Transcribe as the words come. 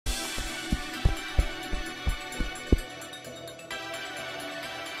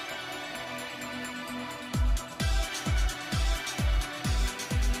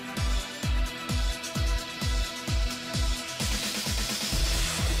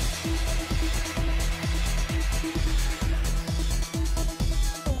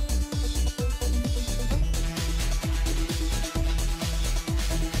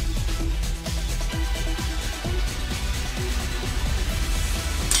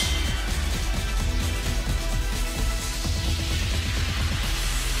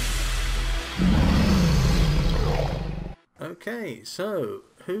Okay, so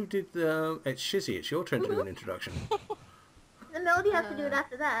who did the? It's Shizzy. It's your turn to do an introduction. The Melody has to do it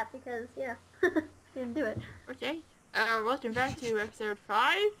after that because yeah, she didn't do it. Okay. Welcome back to episode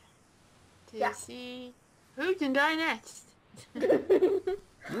 5 to see who can die next.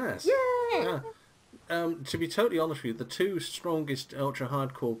 Yes. Yay! To be totally honest with you, the two strongest ultra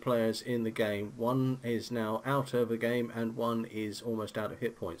hardcore players in the game, one is now out of the game and one is almost out of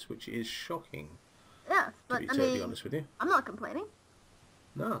hit points, which is shocking. Yes, but to be totally honest with you. I'm not complaining.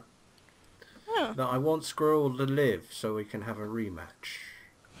 No. Oh. No, I want Squirrel to live so we can have a rematch.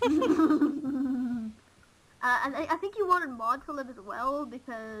 And I think you wanted Maud to live as well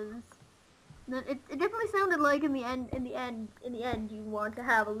because it definitely sounded like in the end you want to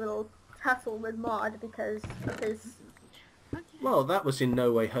have a little tussle with Maud because of his. Well, that was in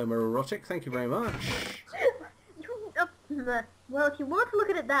no way homoerotic. Thank you very much. Well, if you want to look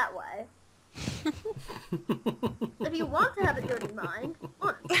at it that way. If you want to have a dirty mind,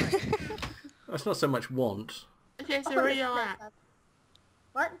 That's not so much want. Okay, so where are you all at?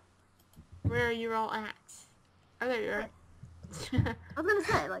 What? Where are you all at? Oh, there you are. I was gonna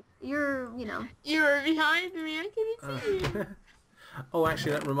say, like, you're, you know. You were behind me, I couldn't see you. Oh,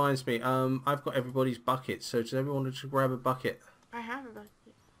 actually, that reminds me. I've got everybody's buckets, so does everyone want to grab a bucket? I have a bucket.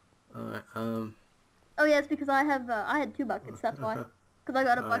 Alright, Oh, yes, because I had 2 buckets, that's why. Because I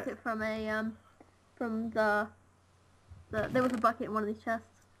got a bucket from there was a bucket in one of these chests.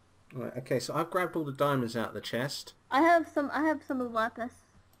 Right, okay, so I've grabbed all the diamonds out of the chest. I have some of the lapis.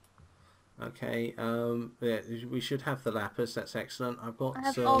 Okay, yeah, we should have the lapis, that's excellent. I have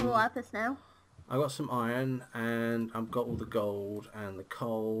all the lapis now. I've got some iron, and I've got all the gold and the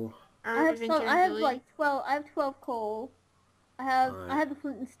coal. I have 12 coal. I have the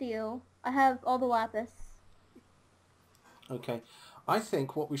flint and steel. I have all the lapis. Okay, I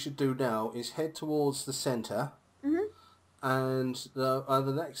think what we should do now is head towards the centre. Mhm. And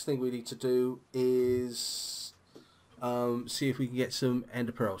the next thing we need to do is see if we can get some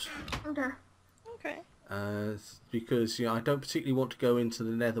ender pearls. Okay. Okay. Because I don't particularly want to go into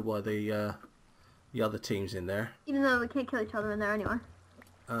the nether while the other team's in there. Even though we can't kill each other in there anyway.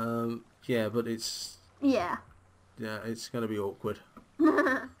 Yeah, but it's it's going to be awkward.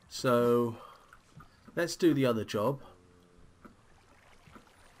 So let's do the other job.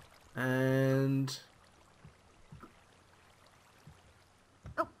 And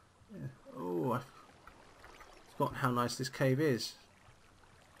I forgot how nice this cave is.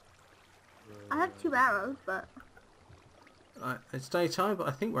 I have 2 arrows, but It's daytime, but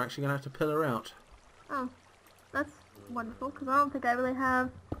I think we're actually going to have to pillar out. oh, that's wonderful because I don't think I really have.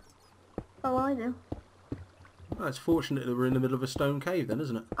 Oh, well, I do. Well, it's fortunate that we're in the middle of a stone cave, then,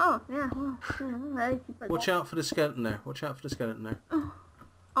 isn't it? Oh, yeah. Well, yeah, Watch out for the skeleton there. Watch out for the skeleton there. Oh,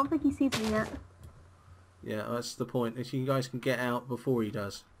 I don't think he sees me yet. Yeah, that's the point. If you guys can get out before he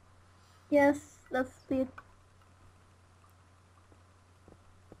does. Yes, that's the.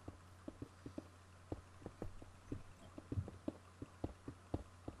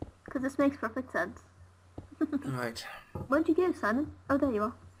 Because this makes perfect sense. Right. Where'd you go, Simon? Oh, there you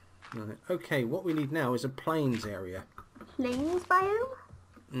are. Right. Okay, what we need now is a plains area. Plains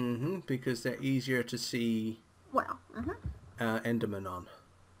biome? Because they're easier to see Well, Enderman on.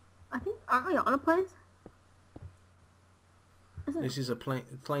 I think, aren't we on a plains? This is a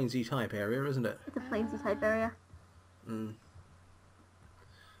plainsy type area, isn't it? It's a plainsy type area.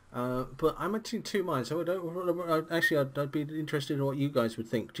 But I'm in two minds. So I'd be interested in what you guys would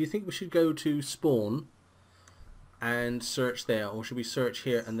think. Do you think we should go to spawn and search there, or should we search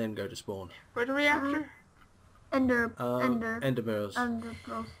here and then go to spawn? What are we after? Ender pearls. Ender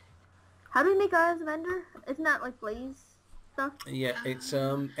pearls. How do we make eyes of ender? Isn't that like blaze stuff? Yeah, it's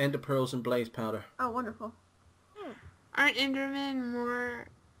ender pearls and blaze powder. Oh, wonderful. Aren't Endermen more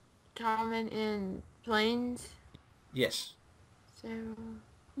common in plains? Yes. So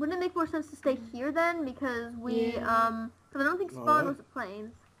wouldn't it make more sense to stay here then? Because we because I don't think spawn was at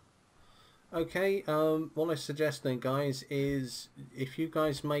plains. Okay, what I suggest then, guys, is if you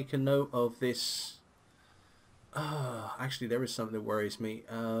guys make a note of this. Actually, there is something that worries me.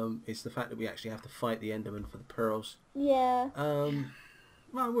 It's the fact that we actually have to fight the Enderman for the pearls. Yeah.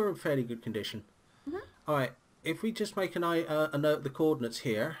 Well, we're in fairly good condition. Alright, if we just make a note of the coordinates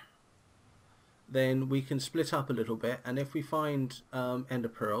here, then we can split up a little bit, and if we find ender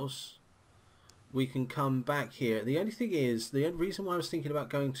pearls, we can come back here. The only thing is, the only reason why I was thinking about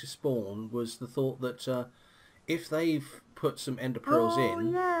going to spawn was the thought that if they've put some ender pearls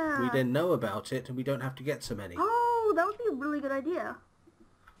in, we then know about it and we don't have to get so many. Oh, that would be a really good idea.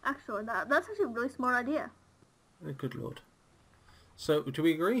 Actually, that's actually a really smart idea. Oh, good lord. So, do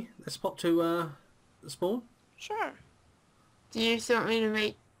we agree? Let's pop to the spawn? sure. Do you still want me to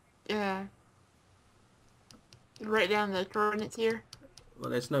make, write down the coordinates here? Well,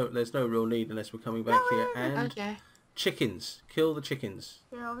 there's no real need unless we're coming back here. And Okay. chickens. Kill the chickens.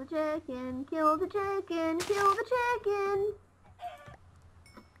 Kill the chicken, kill the chicken, kill the chicken.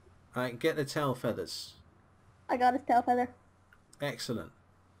 Alright, get the tail feathers. I got his tail feather. Excellent.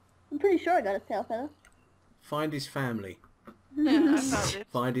 I'm pretty sure I got his tail feather. Find his family. Yeah, I found it.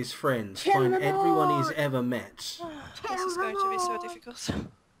 Find his friends. Kill Find them everyone he's all. ever met. This is going to be so difficult.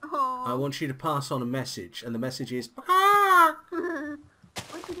 Oh. I want you to pass on a message, and the message is ah! What'd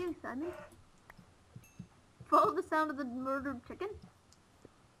you do, Simon? Follow the sound of the murdered chicken?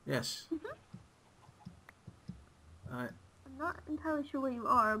 Yes. Alright. I'm not entirely sure where you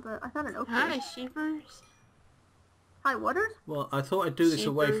are, but I found an oak Hi, tree. sheepers. Hi, Waters? Well, I thought I'd do this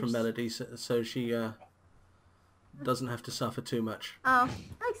away from Sheepers. Melody so she doesn't have to suffer too much. Oh,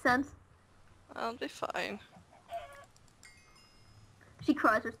 makes sense. I'll be fine. She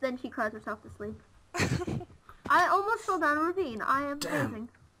cries herself to sleep. I almost fell down a ravine. I am Damn. amazing.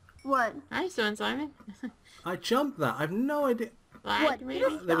 What? Nice one, Simon. I jumped that. I've no idea. Lag, What, maybe?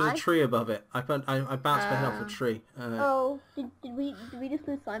 just- There was Die? a tree above it. I bounced my head off a tree. Oh, did we just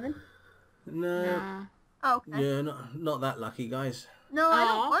lose Simon? No. Nah. Oh, okay. Yeah, not that lucky, guys. No, I Aw.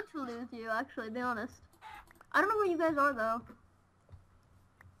 don't want to lose you, actually, to be honest. I don't know where you guys are, though.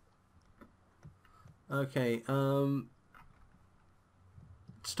 Okay,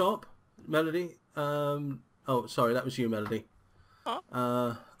 stop, Melody. Oh, sorry, that was you, Melody.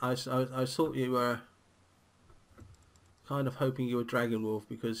 Huh? I thought you were kind of hoping you were Dragon Wolf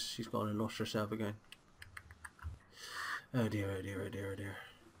because she's gone and lost herself again. Oh dear, oh dear, oh dear, oh dear.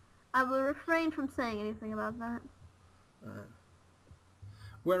 I will refrain from saying anything about that.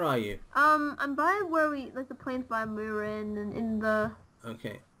 Where are you? I'm by where the plains biome we were in, and in the...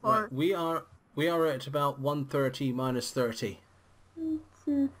 Okay, Or- right. We are at about 130 minus 30. 1,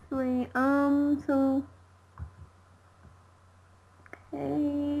 2, 3, so...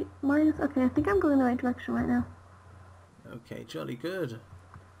 Okay, okay, I think I'm going the right direction right now. Okay, jolly good.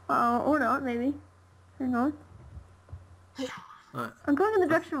 Or not, maybe. Hang on. Right. I'm going in the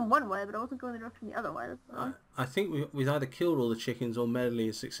direction of one way, but I wasn't going the direction the other way. That's why. I think we've either killed all the chickens or Melody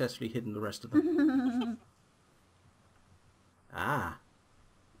has successfully hidden the rest of them. Ah.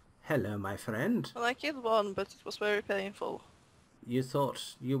 Hello, my friend. Well, I killed one, but it was very painful. You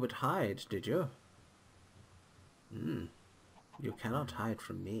thought you would hide, did you? You cannot hide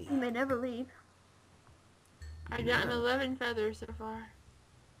from me. You may never leave. I've gotten 11 feathers so far.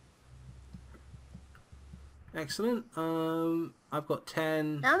 Excellent. I've got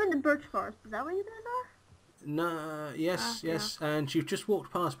 10. Now I'm in the birch forest. Is that where you guys are? No, yes, Ah, yes. And you've just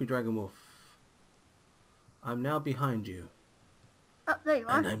walked past me, Dragon Wolf. I'm now behind you. Oh, there you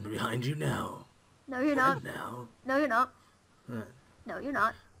are. And I'm behind you now. No, you're not. And now. No, you're not. Right. No, you're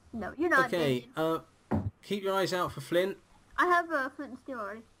not. No, you're not. Okay, David. keep your eyes out for flint. I have flint and steel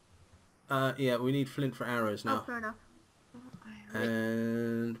already. Yeah, we need flint for arrows Oh, now. fair enough.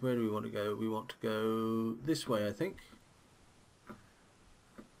 And where do we want to go? We want to go this way, I think.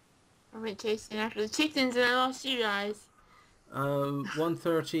 I went chasing after the chickens and I lost you guys.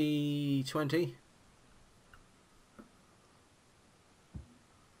 130, 20.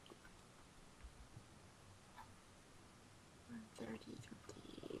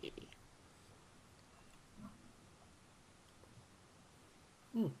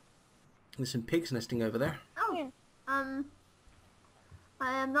 There's some pigs nesting over there. Oh, Yeah.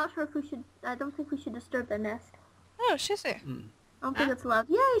 I am not sure if we should. I don't think we should disturb their nest. Oh, Shizzy. I don't think it's allowed.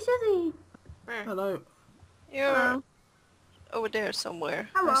 Yay, Shizzy! Where? Hello. You're Hello. over there somewhere.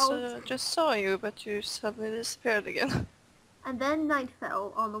 Hello. I just saw you, but you suddenly disappeared again. And then night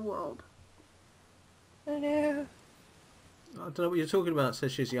fell on the world. Oh no. I don't know what you're talking about,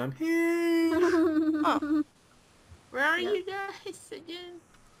 says Shizzy. I'm here. Oh, Where are Yeah. you guys again?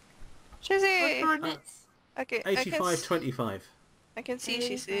 What Shizzy! coordinates? Okay, 85, 25. I can see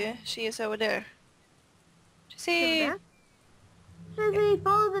 85. Shizzy. She is over there. Over Shizzy! there. Shizzy,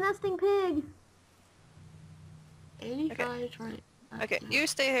 follow the nesting pig. 85, 20. Okay, you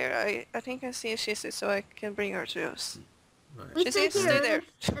stay here. I think I see Shizzy, so I can bring her to us. Right. We Shizzy, stay stay here, there.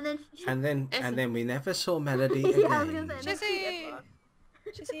 And then. And then we never saw Melody Yeah, I was again. gonna say, Shizzy!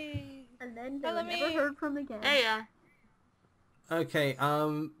 Shizzy! And then they Follow were never me. heard from again. There you are. Okay,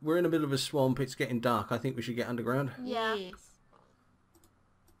 we're in the middle of a swamp. It's getting dark. I think we should get underground. Yeah. Yes.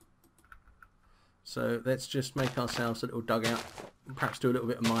 So let's just make ourselves a little dugout. Perhaps do a little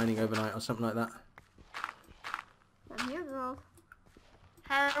bit of mining overnight or something like that. I'm here, girls.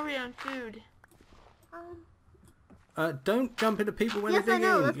 How are we on food? Um, Don't jump into people when yes, they're I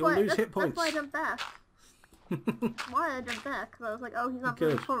digging. know. That's You'll why. lose That's, hit points. that's why I jumped back. Why I jumped back? Because I was like, oh, he's not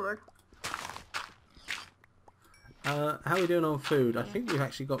moving Good. forward. How are we doing on food? I think we've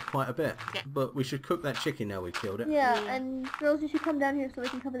actually got quite a bit. Yeah. But we should cook that chicken now we've killed it. Yeah, Yeah. and girls, you should come down here so we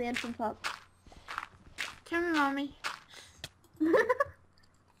can cover the entrance up. Come on, mommy.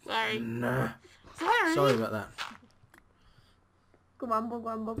 Sorry. Nah. Sorry. Sorry about that. Grumble,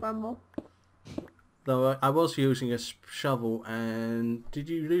 grumble, grumble. Though I was using a shovel, and did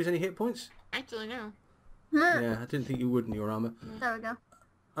you lose any hit points? Actually, no. Yeah, I didn't think you would in your armor. There we go.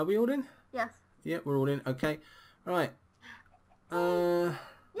 Are we all in? Yes. Yeah, we're all in. Okay. Right. Yay,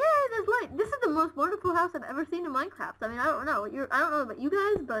 there's light. This is the most wonderful house I've ever seen in Minecraft. I mean, I don't know. I don't know about you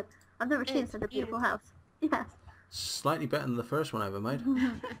guys, but I've never seen It's such a beautiful beautiful. house. Yes. Slightly better than the first one I ever made.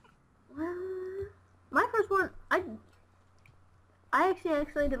 Well, my first one, I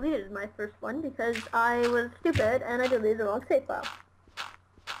actually deleted my first one because I was stupid and I deleted the wrong save file.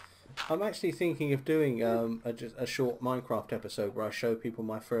 I'm actually thinking of doing just a short Minecraft episode where I show people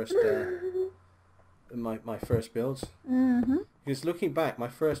my first my first builds. Mm-hmm. Because looking back, my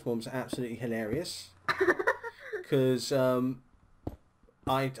first one was absolutely hilarious. Because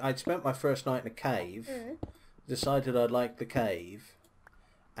I'd spent my first night in a cave, decided I liked the cave,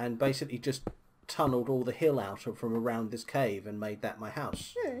 and basically just tunnelled all the hill out from around this cave and made that my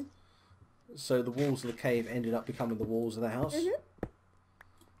house. So the walls of the cave ended up becoming the walls of the house.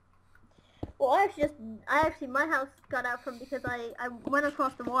 Well, my house got out from because I went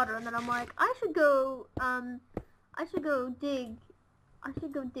across the water and then I'm like, I should go dig,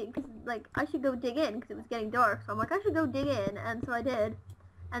 cause like, I should go dig in because it was getting dark. So I'm like, I should go dig in, and so I did,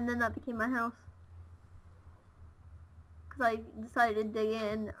 and then that became my house. Cause I decided to dig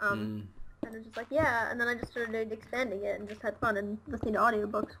in, and it was just like, yeah, and then I just started expanding it and just had fun and listening to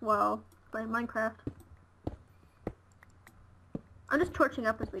audiobooks while playing Minecraft. I'm just torching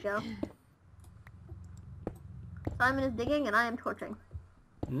up as we go. Simon is digging and I am torching.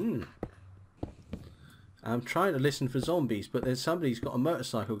 I'm trying to listen for zombies, but there's somebody's got a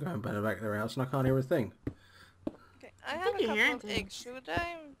motorcycle going by the back of their house and I can't hear a thing. Okay, I have a think you're couple of hearing eggs. Should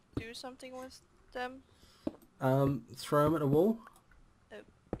I do something with them? Throw them at the wall.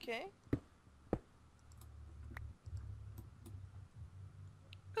 Okay.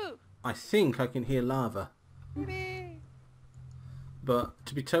 Ooh, I think I can hear lava. maybe. But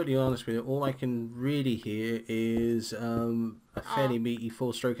to be totally honest with you, all I can really hear is a fairly meaty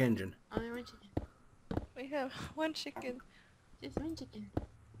four-stroke engine. Only one chicken. We have one chicken. Just one chicken.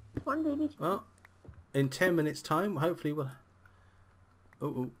 One baby chicken. Well, in 10 minutes' time, hopefully we'll...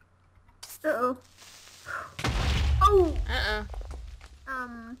 Oh, Uh-oh. Oh!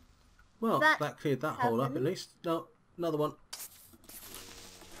 Uh-oh. well, That that cleared that hole up at happened. least. No, another one.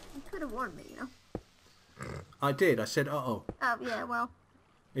 You could have warned me, you know. I did. I said, uh-oh. Oh, yeah, well,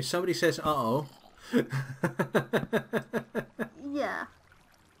 If somebody says, uh-oh... yeah.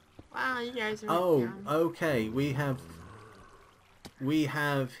 Wow, you guys are Oh, down. okay. We have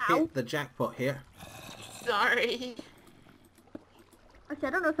Ow. hit the jackpot here. Sorry. Actually,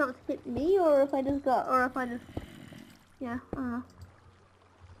 I don't know if that was hit me or if I just yeah, I don't know.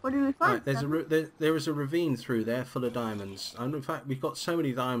 What did we find? Right, there's Steph? there is a ravine through there full of diamonds. And in fact, we've got so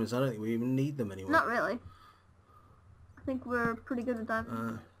many diamonds, I don't think we even need them anymore. Not really. I think we're pretty good with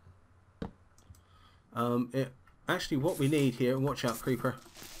diamonds. Actually, what we need here, and watch out, creeper,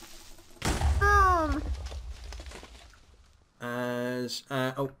 Boom!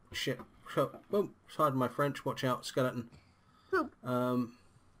 oh shit, boom, pardon my French, watch out, skeleton. Poop. I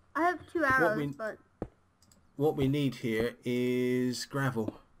have 2 arrows, we- but... What we need here is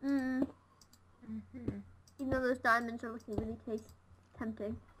gravel. Even though those diamonds are looking really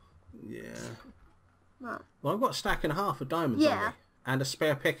tempting. Yeah. Well, Well, I've got a stack and a half of diamonds on Yeah. me. And a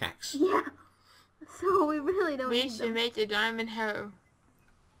spare pickaxe. yeah. So we really don't We need should them. make a diamond hoe.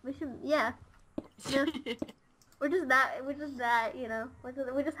 We should, yeah. Yeah. We're just that, you know.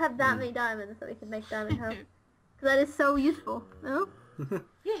 We just have that many diamonds that we can make diamond hoe. 'Cause that is so useful, you know?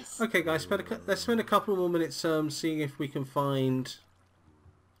 Yes. Okay, guys, let's spend a couple more minutes seeing if we can find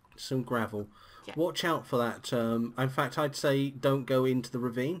some gravel. Yeah. Watch out for that. In fact, I'd say don't go into the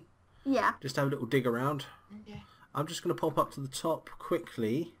ravine. Yeah. Just have a little dig around. Okay. I'm just going to pop up to the top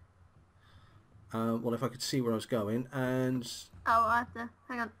quickly. Well, if I could see where I was going. And, Oh, I have to,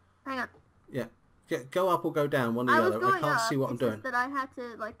 hang on. yeah. Go up or go down, one or I the was other. going I can't up, see what I'm it's doing. just that I had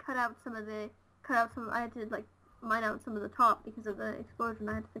to, like, I had to, like, mine out some of the top because of the explosion.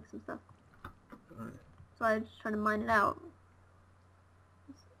 I had to fix some stuff. Right. So I was just trying to mine it out.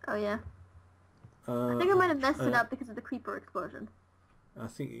 Oh, yeah. I I think I might have messed it up because of the creeper explosion. I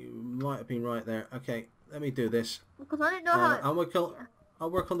think you might have been right there. Okay, let me do this. Because I didn't know how it...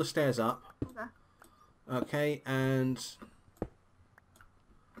 I'll work on the stairs up. Okay. Okay, and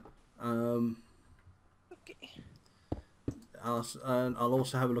Okay. I'll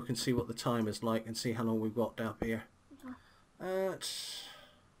also have a look and see what the time is like and see how long we've got up here. I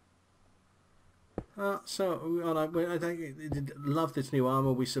love this new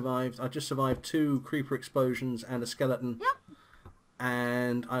armor. We survived. I just survived 2 creeper explosions and a skeleton. Yep.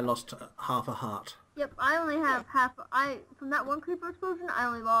 And I lost half a heart. Yep, I only have half. From that one creeper explosion, I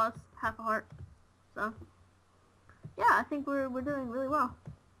only lost half a heart. So, yeah, I think we're doing really well.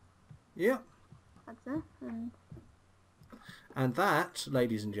 Yep. That's it. And that,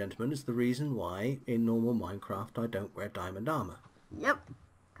 ladies and gentlemen, is the reason why in normal Minecraft I don't wear diamond armor. Yep,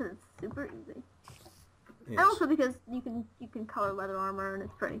 because it's super easy. Yes. And also because you can color leather armor and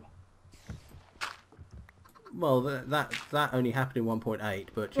it's pretty. Well, that only happened in 1.8,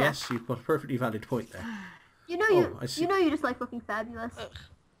 but Yeah. yes, you've got a perfectly valid point there. You know you just like looking fabulous.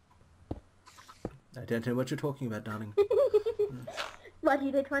 I don't know what you're talking about, darling. Why do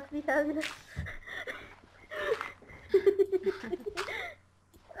you did want to be fabulous?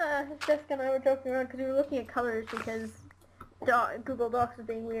 Jessica and I were joking around because we were looking at colors because Google Docs was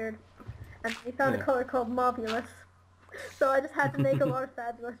being weird, and we found a color called Mobulous. So I just had to make a lot of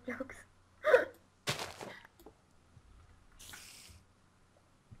fabulous jokes.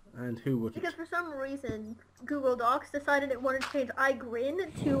 And who wouldn't? Because for some reason, Google Docs decided it wanted to change I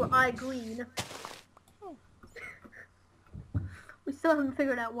grin to I green. We still haven't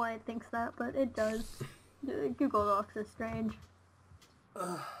figured out why it thinks that, but it does. Google Docs is strange.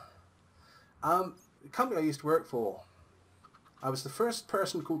 The company I used to work for, I was the first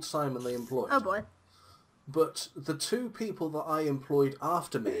person called Simon they employed. Oh boy. But the 2 people that I employed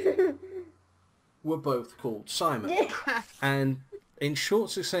after me were both called Simon. And in short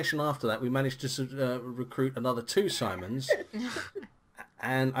succession after that, we managed to recruit another 2 Simons.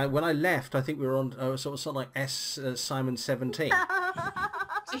 And when I left, I think we were on sort of like Simon 17.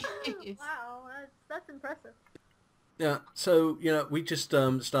 Jeez. Wow, that's impressive. Yeah, so, we just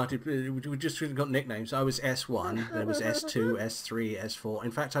started, we just got nicknames. I was S1, there was S2, S3, S4.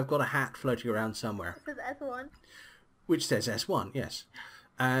 In fact, I've got a hat floating around somewhere. This is S1. Which says S1, yes.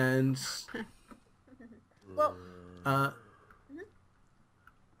 And... Well...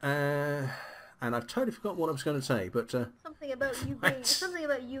 and I've totally forgotten what I was going to say, but... something about you being... Something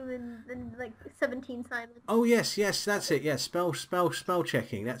about you and like, 17 Simon. Oh, yes, that's it, yes. Spell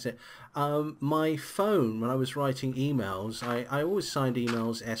checking, that's it. My phone, when I was writing emails, I always signed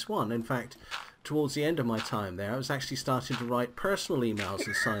emails S1. In fact, towards the end of my time there, I was actually starting to write personal emails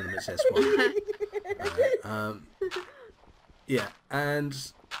and sign them as S1. Yeah,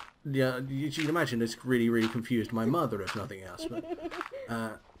 and... Yeah, you can imagine it's really, really confused my mother, if nothing else. But,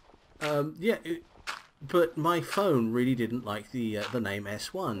 but my phone really didn't like the name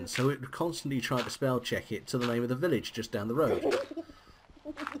S1, so it constantly tried to spell check it to the name of the village just down the road.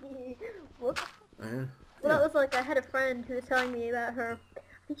 Whoops. Well, that was like I had a friend who was telling me about her.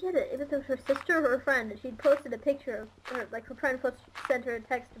 I think it was her sister or her friend, and she'd posted a picture of her, like her friend sent her a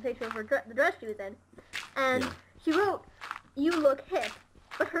picture of the dress she was in, and she wrote, "You look hip."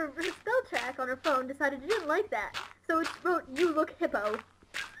 But her spell check on her phone decided it didn't like that, so it wrote, "You look hippo."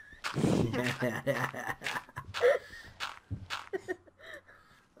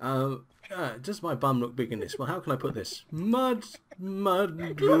 Does my bum look big in this? Well, how can I put this? Mud,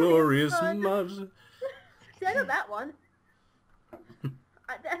 glorious mud. See, I got that one.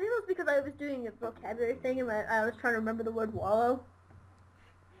 I think it was because I was doing a vocabulary thing and I was trying to remember the word wallow.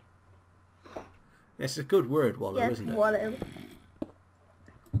 It's a good word, wallow, isn't it? Wallow.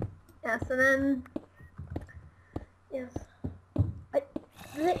 Yes, and then... Yes. But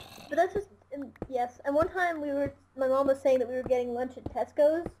that's just... Yes, and one time my mom was saying that we were getting lunch at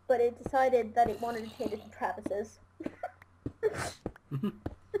Tesco's, but it decided that it wanted to change it to Travis's.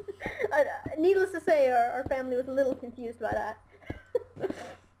 Needless to say, our family was a little confused by that.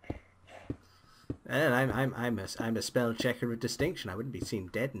 And I'm a spell checker with distinction. I wouldn't be seen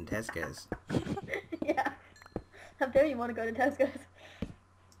dead in Tesco's. Yeah. How dare you want to go to Tesco's?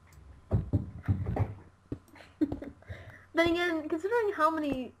 Then again, considering how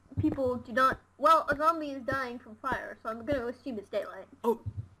many people do not... Well, a zombie is dying from fire, so I'm going to assume it's daylight. Oh,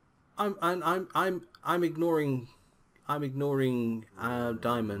 I'm ignoring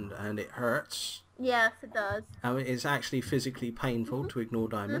Diamond, and it hurts. Yes, it does. It's actually physically painful to ignore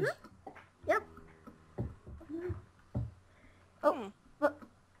Diamond. Yep. Oh, but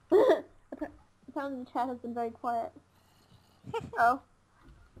apparently the chat has been very quiet. Oh.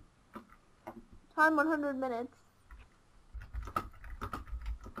 Time 100 minutes.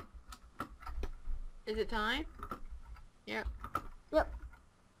 Is it time? Yep. Yep.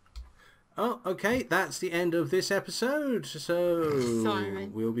 Oh, okay, that's the end of this episode. So Sorry.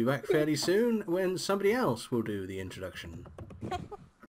 we'll be back fairly soon when somebody else will do the introduction.